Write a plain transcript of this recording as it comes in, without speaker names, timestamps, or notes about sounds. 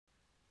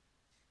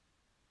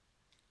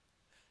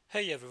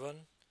Hey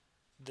everyone,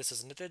 this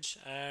is Nitij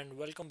and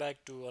welcome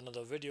back to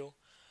another video.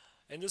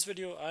 In this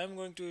video, I am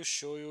going to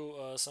show you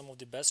some of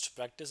the best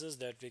practices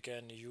that we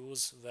can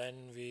use when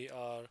we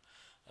are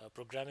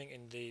programming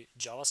in the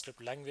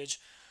JavaScript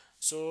language.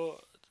 So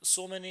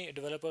many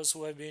developers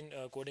who have been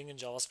coding in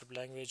JavaScript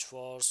language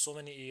for so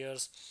many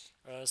years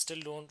still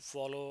don't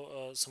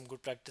follow some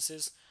good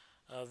practices,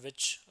 uh,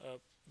 which uh,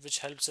 which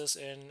helps us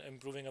in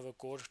improving our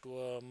code to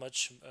a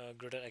much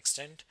greater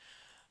extent.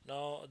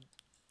 Now,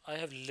 I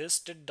have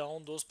listed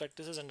down those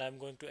practices and I'm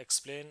going to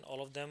explain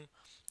all of them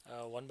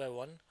one by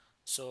one.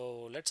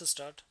 So let's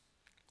start.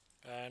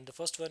 And the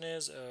first one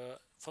is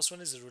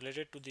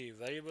related to the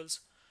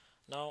variables.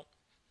 Now,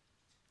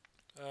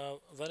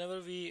 whenever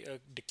we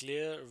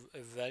declare a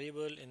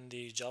variable in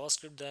the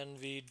JavaScript, then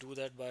we do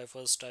that by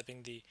first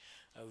typing the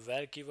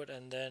var keyword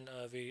and then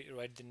we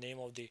write the name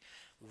of the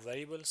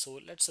variable. So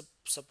let's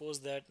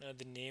suppose that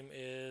the name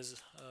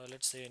is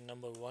let's say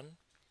number one,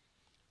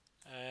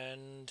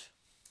 and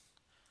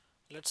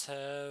let's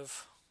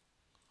have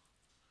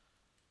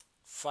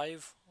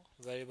five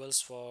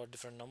variables for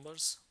different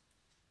numbers.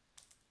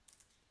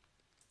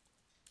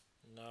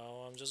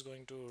 Now I'm just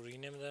going to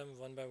rename them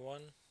one by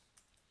one.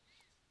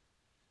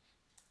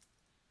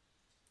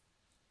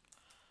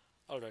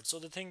 Alright, so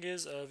the thing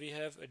is we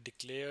have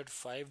declared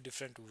five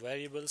different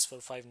variables for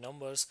five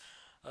numbers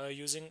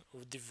using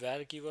the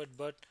var keyword,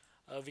 but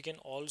we can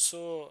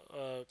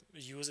also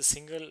use a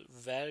single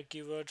var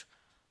keyword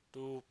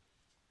to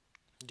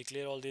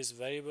declare all these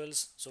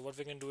variables. So what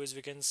we can do is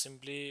we can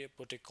simply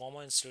put a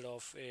comma instead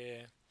of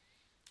a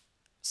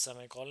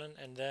semicolon,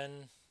 and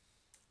then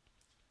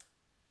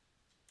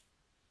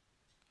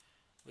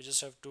we just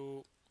have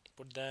to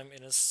put them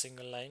in a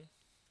single line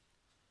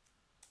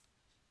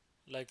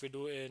like we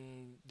do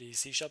in the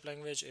C#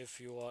 language.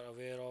 If you are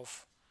aware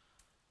of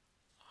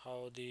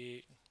how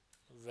the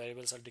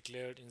variables are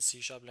declared in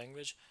C#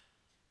 language,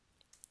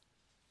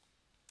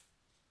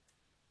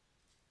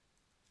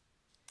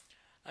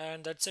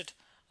 and that's it.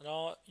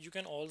 Now you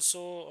can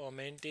also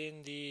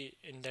maintain the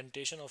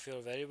indentation of your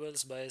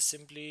variables by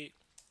simply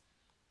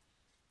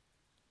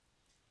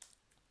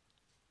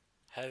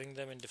having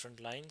them in different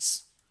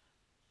lines,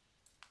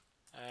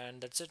 and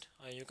that's it.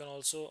 You can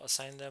also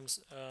assign them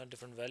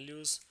different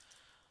values.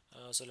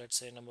 So let's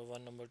say number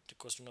one number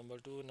equals to number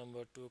two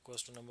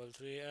equals to number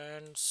three,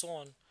 and so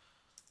on.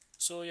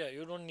 So yeah,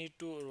 you don't need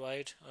to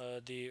write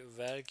the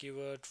var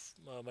keyword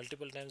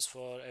multiple times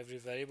for every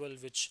variable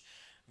which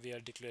we are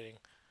declaring.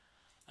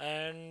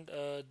 And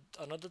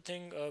another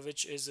thing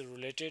which is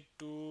related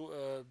to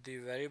the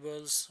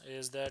variables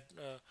is that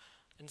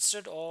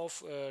instead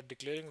of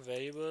declaring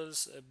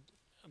variables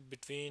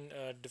between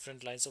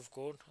different lines of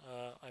code,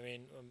 uh,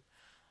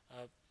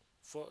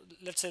 for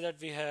let's say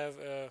that we have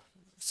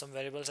some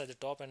variables at the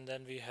top and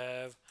then we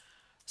have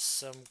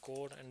some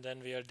code and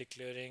then we are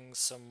declaring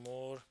some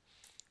more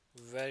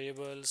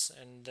variables,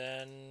 and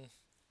then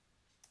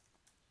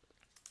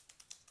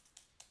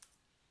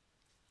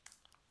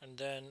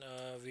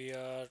we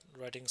are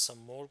writing some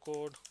more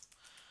code.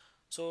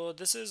 So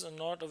this is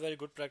not a very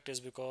good practice,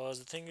 because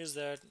the thing is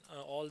that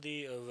all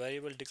the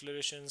variable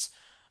declarations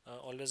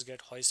always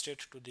get hoisted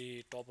to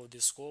the top of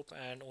the scope,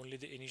 and only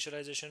the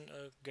initialization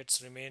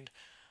gets remained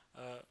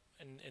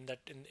in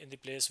the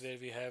place where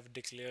we have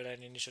declared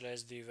and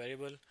initialized the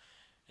variable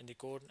in the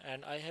code.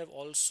 And I have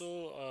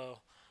also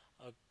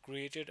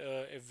created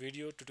a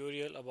video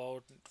tutorial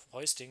about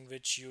hoisting,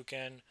 which you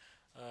can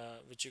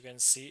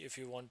see if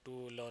you want to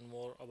learn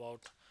more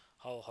about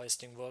how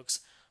hoisting works.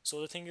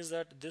 So the thing is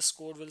that this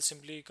code will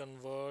simply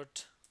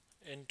convert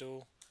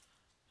into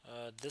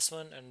this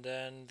one, and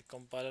then the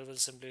compiler will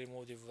simply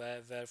remove the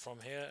var from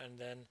here, and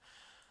then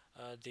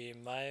the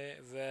my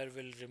var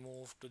will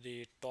remove to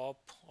the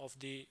top of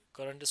the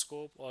current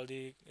scope or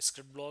the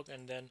script block,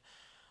 and then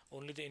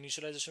only the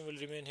initialization will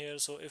remain here.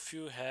 So if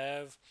you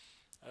have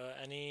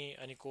any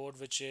code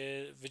which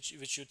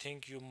you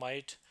think you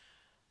might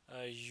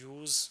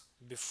use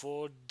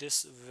before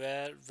this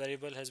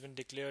variable has been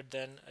declared,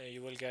 then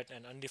you will get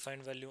an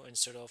undefined value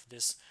instead of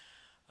this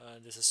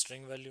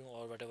string value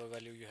or whatever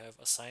value you have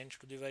assigned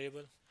to the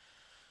variable.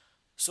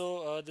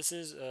 So this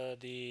is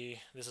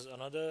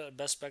another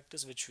best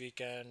practice which we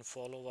can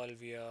follow while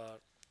we are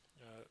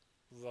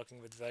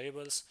working with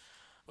variables.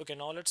 Okay,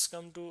 now let's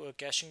come to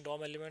caching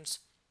DOM elements.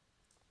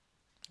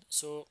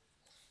 So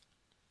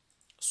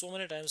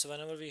many times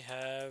whenever we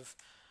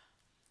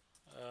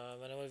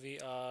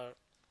are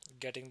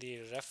getting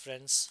the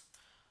reference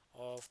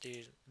of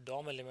the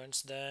DOM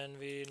elements, then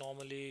we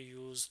normally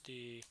use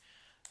the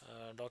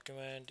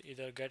document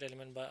either get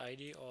element by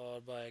ID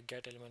or by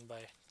get element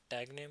by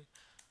tag name.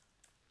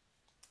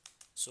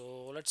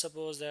 So let's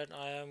suppose that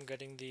I am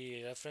getting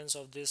the reference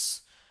of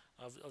this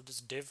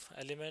div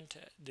element,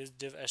 this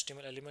div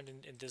HTML element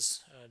in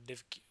this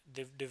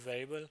div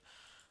variable,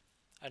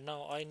 and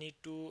now I need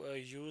to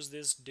use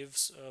this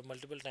divs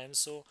multiple times.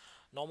 So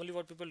normally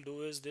what people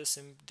do is they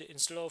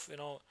instead of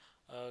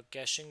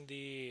caching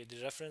the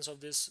reference of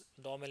this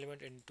DOM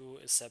element into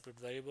a separate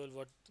variable,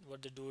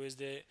 what they do is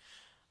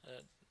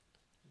uh,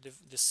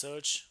 the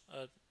search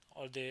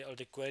or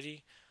the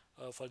query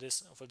for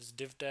this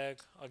div tag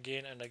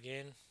again and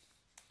again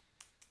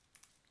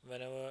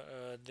whenever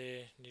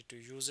they need to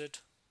use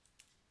it.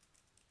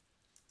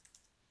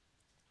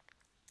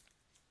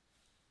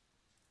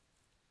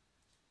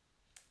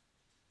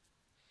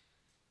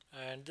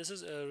 And this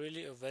is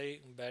really a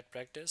very bad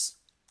practice,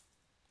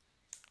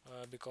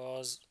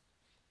 because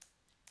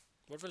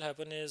what will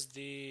happen is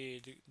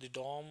the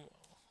DOM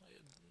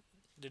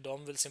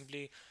will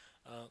simply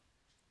uh,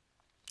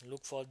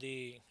 look for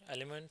the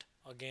element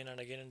again and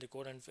again in the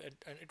code, and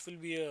it will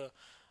be a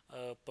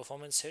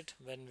performance hit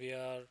when we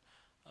are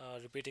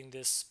repeating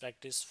this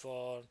practice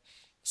for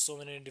so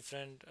many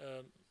different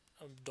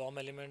DOM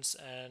elements.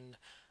 And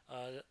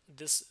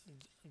this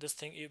this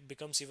thing it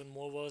becomes even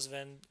more worse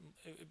when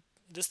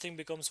this thing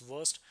becomes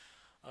worst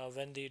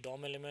when the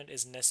DOM element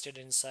is nested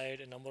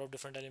inside a number of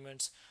different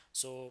elements.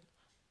 So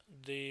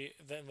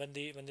when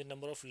the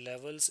number of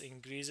levels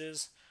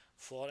increases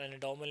for any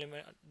DOM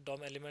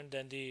element,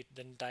 then the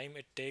time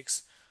it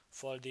takes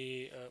for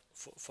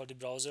for the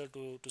browser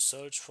to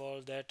search for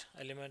that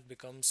element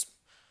becomes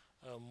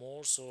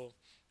more. So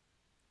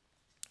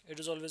it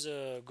is always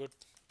a good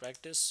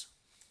practice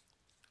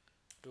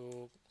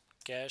to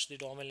cache the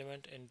DOM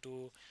element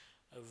into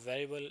a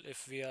variable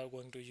if we are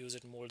going to use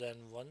it more than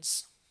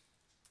once.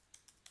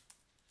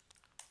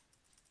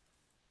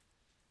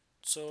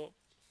 So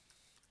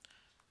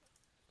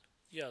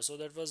yeah, so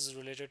that was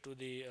related to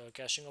the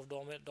caching of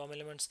DOM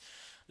elements.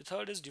 The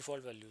third is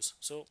default values.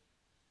 So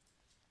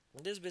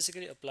this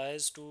basically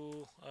applies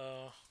to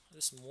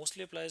this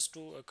mostly applies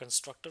to a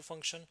constructor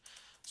function.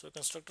 So a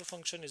constructor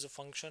function is a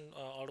function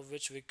out of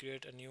which we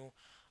create a new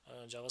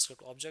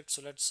JavaScript object.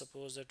 So let's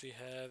suppose that we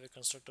have a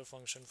constructor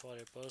function for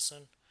a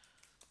person.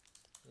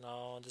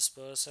 Now this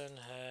person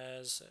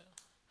has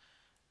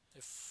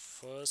a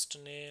first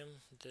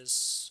name,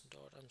 this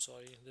dot, I'm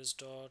sorry, this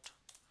dot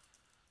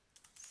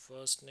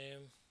first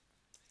name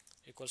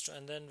equals to,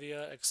 and then we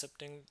are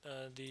accepting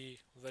the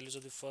values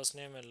of the first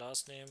name and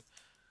last name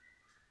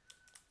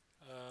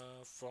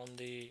from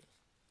the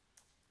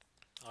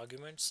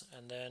arguments,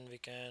 and then we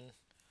can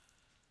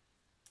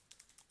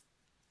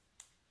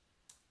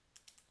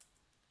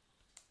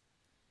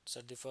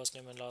set the first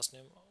name and last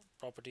name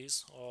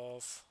properties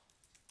of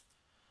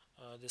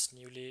this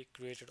newly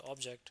created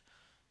object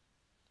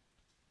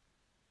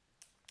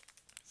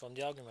from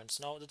the arguments.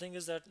 Now the thing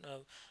is that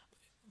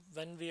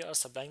when we are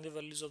supplying the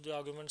values of the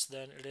arguments,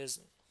 then it is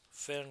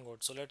fair and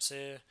good. So let's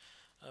say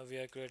we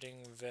are creating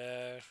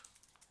where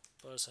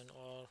person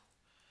or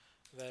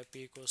where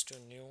p equals to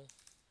new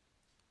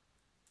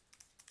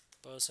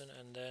person,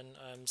 and then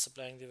I'm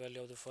supplying the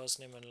value of the first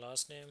name and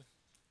last name.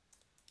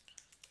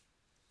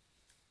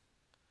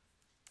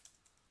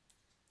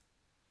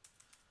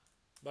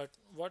 But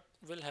what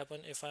will happen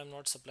if I'm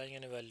not supplying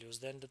any values?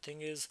 Then the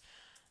thing is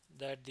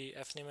that the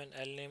fname and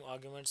lname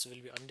arguments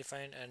will be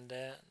undefined, and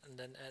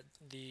then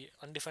the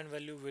undefined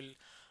value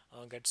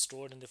will get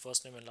stored in the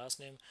first name and last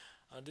name.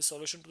 The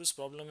solution to this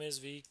problem is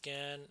we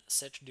can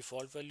set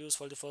default values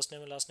for the first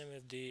name and last name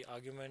if the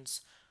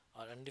arguments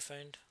are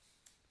undefined.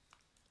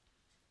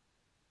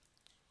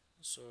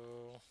 So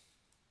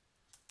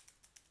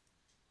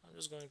I'm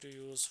just going to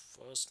use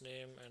first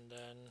name and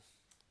then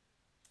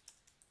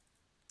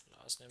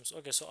last names.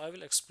 Okay, so I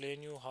will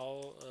explain you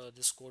how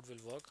this code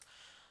will work.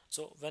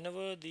 So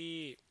whenever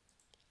the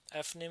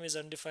fname is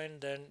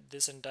undefined, then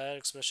this entire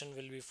expression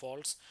will be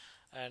false,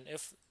 and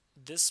if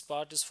this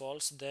part is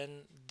false,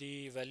 then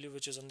the value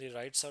which is on the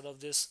right side of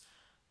this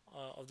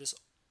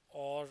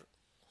or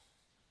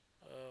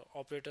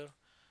operator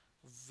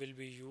will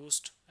be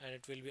used, and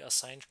it will be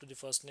assigned to the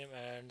first name,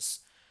 and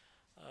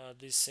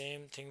the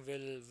same thing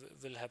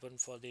will happen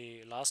for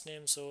the last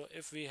name. So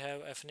if we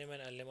have fname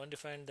and lname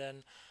undefined,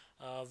 then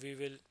we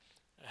will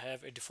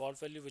have a default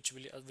value which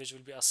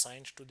will be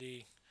assigned to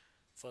the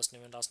first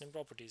name and last name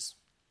properties.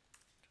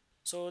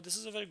 So this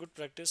is a very good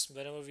practice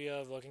whenever we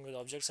are working with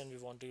objects and we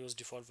want to use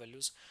default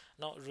values.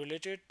 Now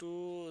related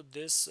to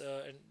this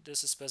this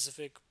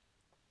specific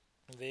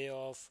way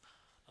of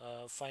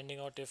finding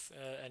out if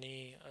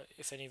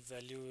any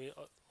value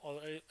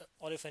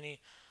or if any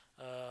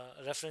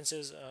reference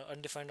is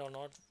undefined or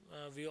not,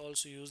 we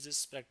also use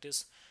this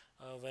practice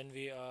when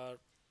we are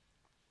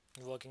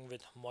working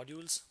with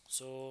modules.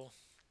 So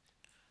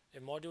a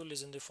module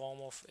is in the form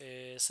of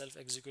a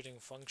self-executing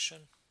function,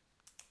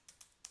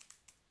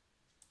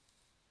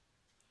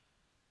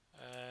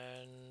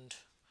 and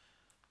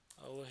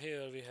over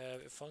here we have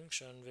a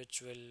function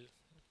which will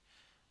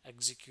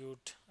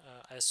execute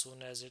as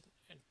soon as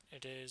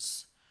it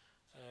is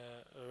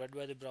read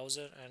by the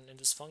browser. And in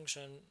this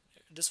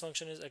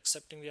function is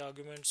accepting the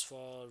arguments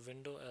for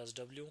window as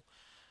w,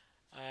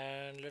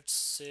 and let's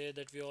say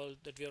that we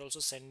are also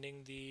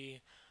sending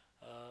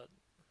uh,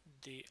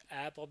 the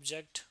app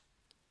object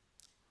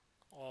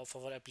of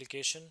our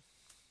application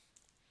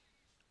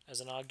as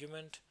an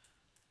argument,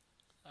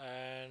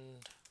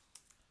 and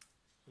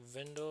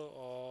window,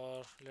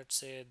 or let's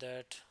say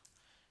that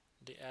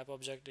the app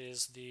object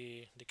is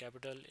the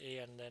capital A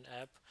and then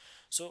app.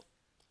 So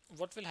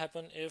what will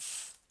happen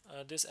if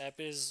this app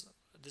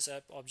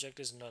object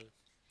is null?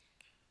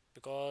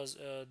 Because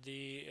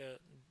the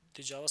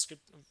JavaScript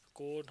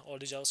code or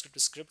the JavaScript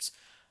scripts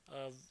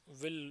uh,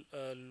 will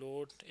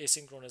load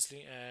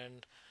asynchronously,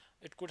 and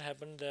it could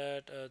happen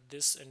that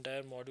this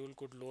entire module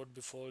could load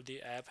before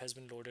the app has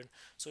been loaded.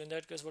 So in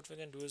that case, what we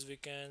can do is we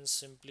can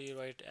simply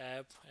write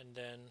app and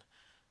then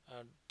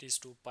these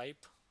two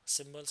pipe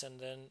symbols, and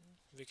then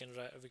we can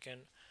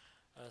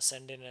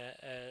send in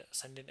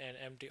an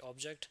empty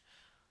object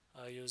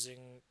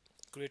using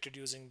created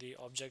using the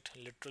object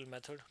literal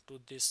method to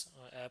this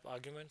app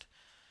argument,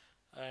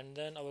 and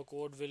then our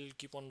code will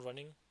keep on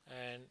running.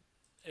 And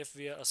if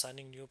we are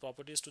assigning new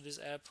properties to this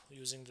app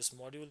using this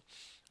module,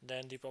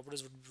 then the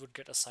properties would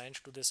get assigned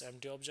to this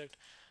empty object,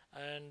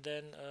 and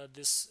then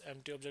this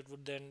empty object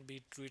would then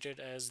be treated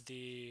as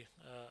the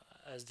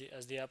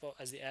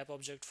app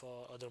object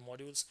for other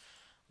modules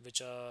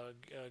which are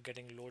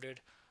getting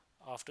loaded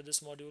after this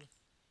module.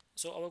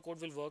 So our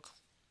code will work,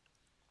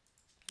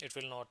 it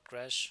will not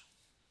crash.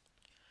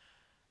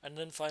 And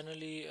then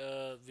finally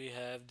we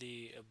have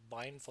the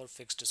bind for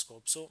fixed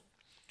scope. So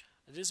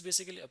this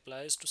basically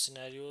applies to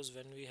scenarios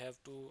when we have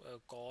to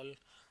call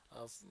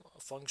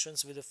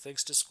functions with a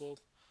fixed scope.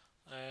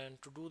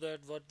 And to do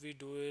that, what we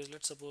do is,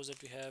 let's suppose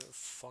that we have a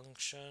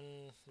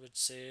function which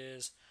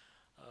says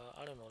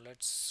I don't know,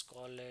 let's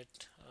call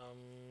it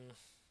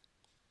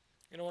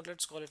you know what,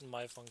 let's call it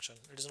my function.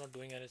 It is not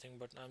doing anything,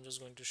 but I'm just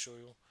going to show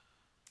you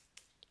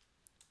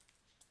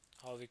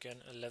how we can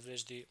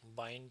leverage the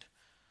bind.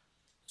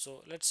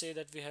 So let's say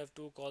that we have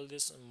to call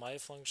this my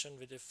function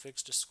with a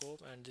fixed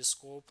scope, and this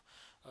scope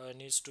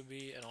needs to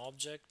be an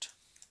object,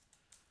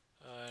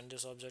 and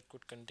this object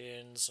could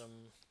contain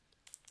some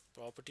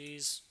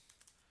properties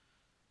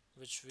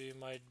which we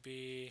might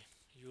be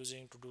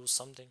using to do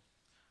something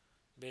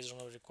based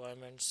on our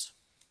requirements.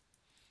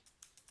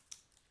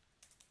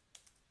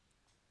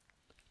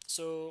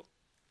 So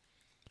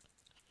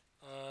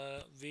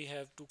we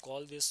have to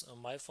call this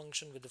my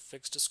function with a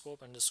fixed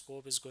scope, and the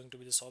scope is going to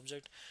be this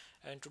object.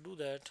 And to do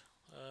that,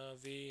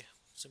 we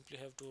simply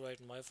have to write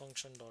my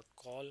function dot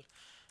call,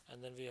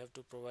 and then we have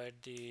to provide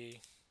the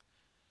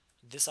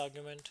this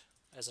argument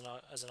as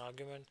an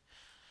argument.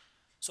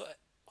 So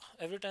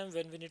every time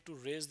when we need to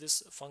raise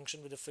this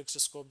function with a fixed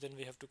scope, then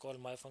we have to call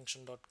my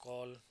function dot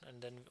call,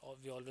 and then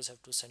we always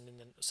have to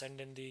send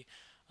in the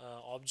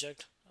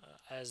object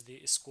as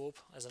the scope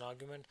as an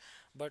argument.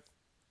 But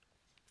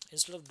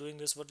instead of doing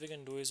this, what we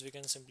can do is we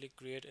can simply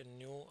create a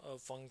new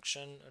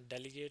function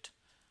delegate.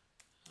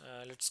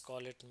 Let's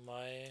call it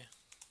my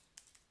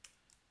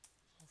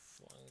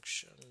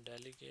function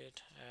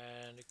delegate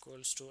and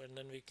equals to, and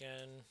then we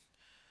can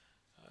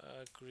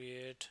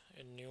create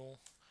a new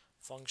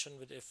function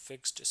with a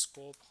fixed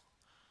scope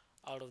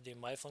out of the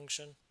my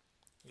function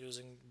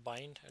using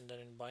bind. And then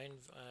in bind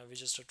we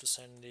just have to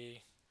send the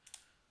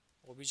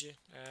obj,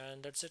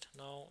 and that's it.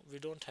 Now we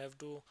don't have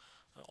to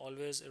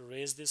always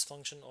raise this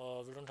function,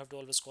 or we don't have to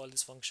always call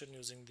this function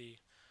using the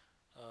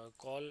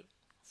call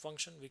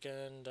function. We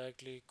can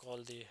directly call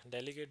the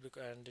delegate,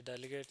 and the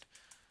delegate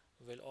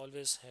will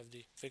always have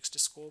the fixed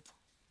scope,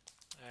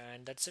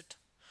 and that's it.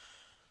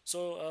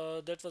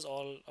 So that was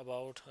all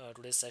about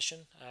today's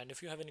session, and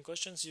if you have any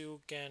questions,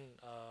 you can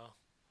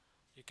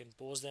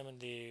post them in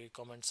the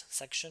comments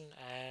section.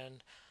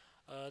 And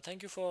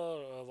thank you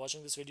for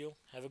watching this video.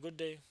 Have a good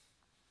day.